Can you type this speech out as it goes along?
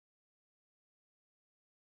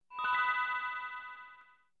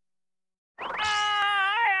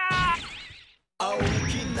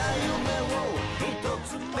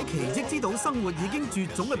奇蹟之島生活已經絕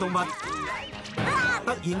種嘅動物，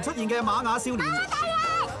突然出現嘅瑪雅少年，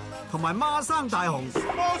同埋孖生大雄。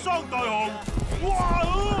孖生大雄，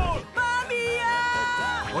哇！媽咪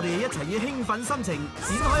啊！我哋一齊以興奮心情展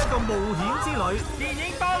開一個冒險之旅。電影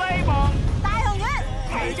《哆啦 A 夢》大雄嘅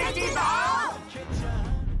奇蹟之島。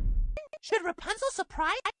Should Rapunzel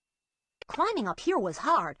surprise? Climbing up here was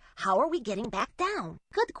hard. How are we getting back down?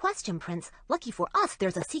 Good question, Prince. Lucky for us,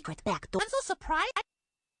 there's a secret back door. Rapunzel surprise?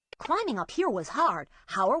 Climbing up here was hard.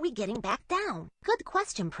 How are we getting back down? Good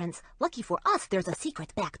question, Prince. Lucky for us, there's a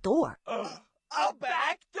secret back door. A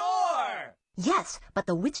back door! Yes, but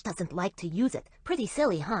the witch doesn't like to use it. Pretty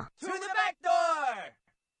silly, huh? To the back door!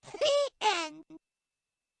 The end.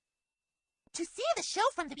 To see the show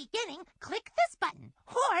from the beginning, click this button.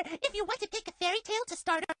 Or, if you want to pick a fairy tale to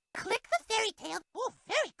start, click the fairy tale. Oh,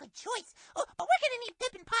 very good choice. Oh, but we're going to need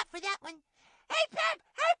Pip and Pop for that one. Hey, Pip!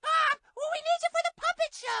 Hey, Pop! Well, we need you for the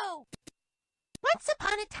puppet show! Once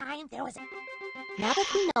upon a time, there was a... Now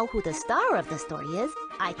that we know who the star of the story is,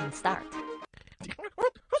 I can start.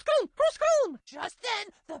 Who's home? Just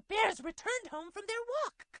then, the bears returned home from their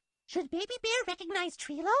walk. Should Baby Bear recognize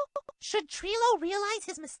Trilo? Should Trilo realize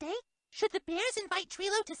his mistake? Should the bears invite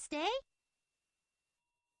Trilo to stay?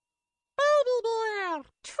 Baby Bear!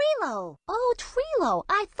 Trilo! Oh, Trilo!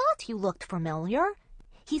 I thought you looked familiar.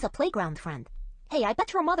 He's a playground friend. Hey, I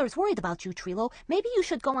bet your mother's worried about you, Trilo. Maybe you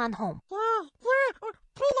should go on home. Yeah.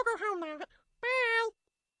 Trilo go home now. Bye.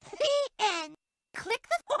 The end. Click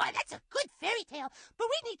the... Oh, that's a good fairy tale, but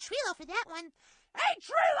we need Trilo for that one. Hey,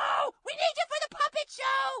 Trilo! We need you for the puppet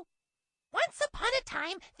show! Once upon a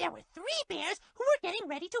time, there were 3 bears who were getting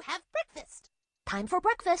ready to have breakfast. Time for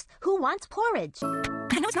breakfast. Who wants porridge?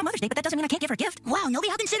 I know it's not Mother's Day, but that doesn't mean I can't give her a gift. Wow, nobody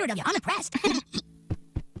how considerate of you. I'm impressed.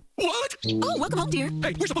 What? Oh, welcome home, dear.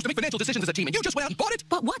 Hey, we're supposed to make financial decisions as a team, and you just went out and bought it?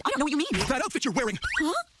 But what? I don't know what you mean. That outfit you're wearing.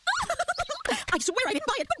 Huh? I swear I didn't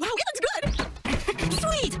buy it, but wow, it looks good.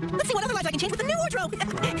 Sweet. Let's see what other lives I can change with the new wardrobe.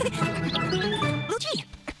 Luigi.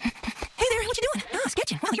 Hey there, what you doing? Oh,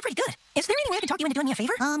 sketching. Wow, you're pretty good. Is there any way I can talk you into doing me a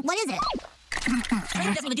favor? What is it? It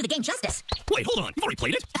doesn't even do the game justice. Wait, hold on. You've already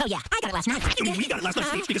played it? Oh, yeah, I got it last night. You mean we got it last night,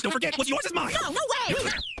 Stage? Because don't forget, what's yours is mine. No, no way!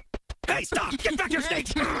 Hey, stop! Get back here,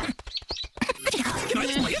 Stage! Can I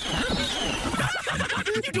just play it?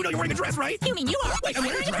 You do know you're wearing a dress, right? You mean you are? Wait, I'm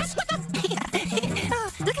wearing a dress. What the?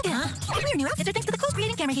 Look at that. All your new outfits are thanks to the close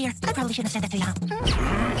creating camera here. I probably shouldn't have said that to you.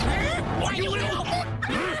 Why you will?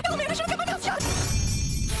 Oh, man, I should have kept my mouth shut.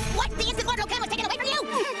 What? The instant wardrobe camera was taken away from you?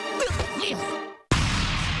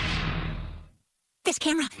 This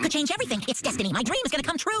camera could change everything. It's destiny. My dream is going to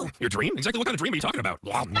come true. Your dream? Exactly what kind of dream are you talking about?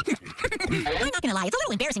 I'm not going to lie. It's a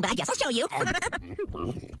little embarrassing, but I guess I'll show you. I'm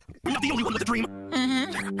not the only one with a dream. What?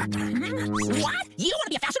 You don't want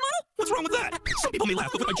to be a fashion model? What's wrong with that? Some people may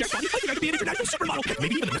laugh, but with my jacked body, I think I could be an international supermodel. Heck,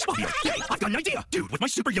 maybe even a Miss Fabio. Hey, I've got an idea. Dude, with my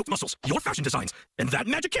super yoked muscles, your fashion designs, and that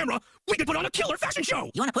magic camera, we could put on a killer fashion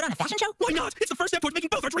show. You want to put on a fashion show? Why not? It's the first step towards making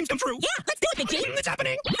both our dreams come true. Yeah, let's do it, Big G. It's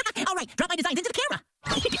happening. All right, drop my designs into the camera.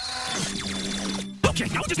 Okay,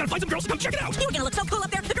 now we're just gonna find some girls to come check it out. You're gonna look so cool up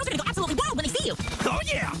there. The girls are gonna go absolutely wild when they see you. Oh,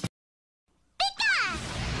 yeah.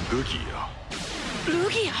ルギアル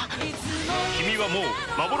ギア君はもう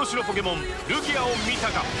幻のポケモンルギアを見た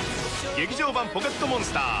か。劇場版ポケットモン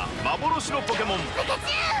スター幻のポケモンル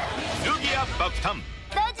ギア爆誕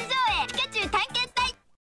同時上映ピカチュウ探検隊。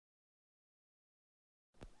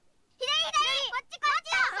左こっ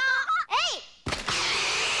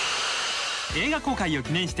ち映画公開を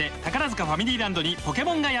記念して宝塚ファミリーランドにポケ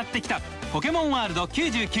モンがやってきた。ポケモンワールド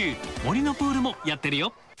99森のプールもやってる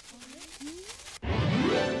よ。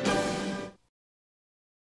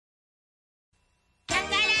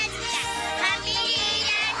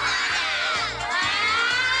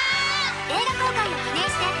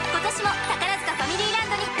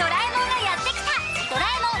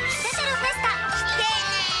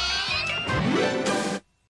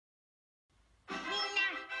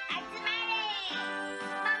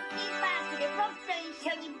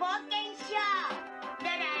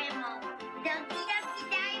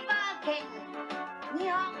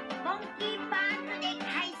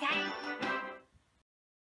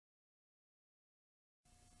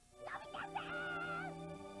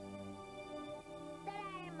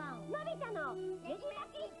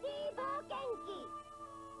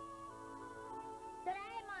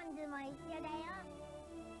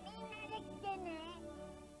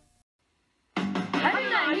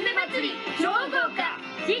アニメ祭り超豪華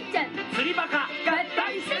しんちゃん釣りバカ合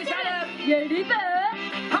体スペシャルやれば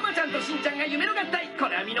ハマちゃんとしんちゃんが夢の合体こ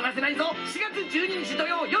れは見逃せないぞ4月12日土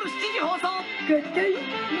曜夜7時放送合体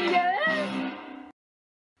見や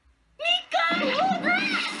みかん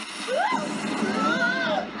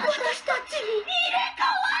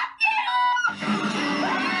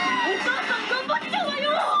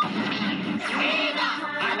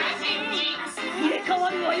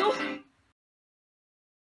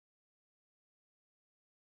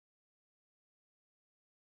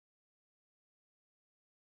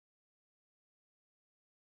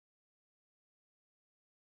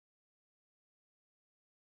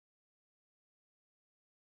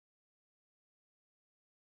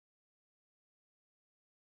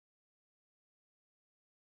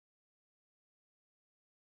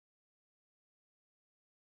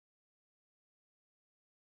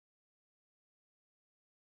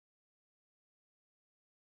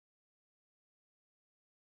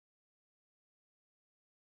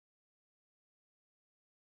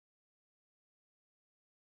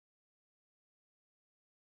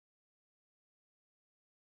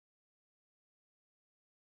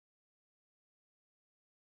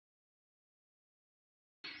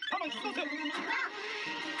ド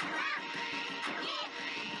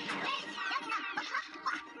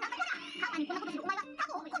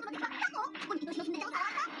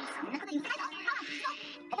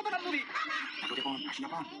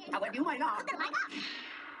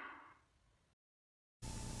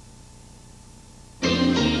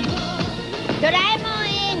ラえもん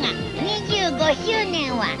映画25周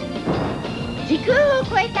年は時空を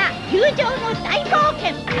超えた友情の大冒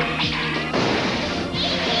険。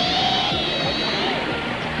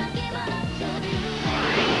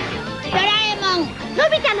ドラえもんの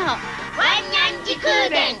び太のワンニャン時空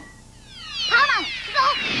伝。パーマン行くぞ。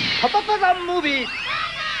パパパザンムービー。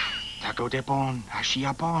タコデポン、アシ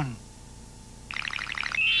アポン。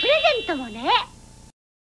プレゼントもね。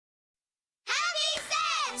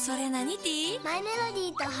それ何ティー？マイメロディ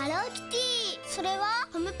ーとハローキティ。それは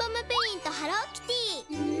ポムポムペインとハローキテ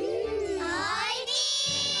ィ。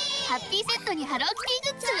ハッピーセットにハローキテ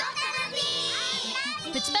ィグッズ。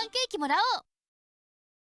プチパンケーキもらおう。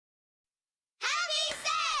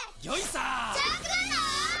よいさジャンプだの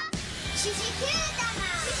シジキューだな。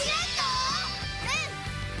シジレット。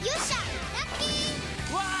うん。よっしゃ。ラッキ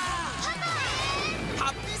ー。わあハ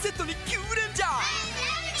ッピーセットに9連じゃん。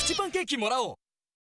プチパンケーキもらおう。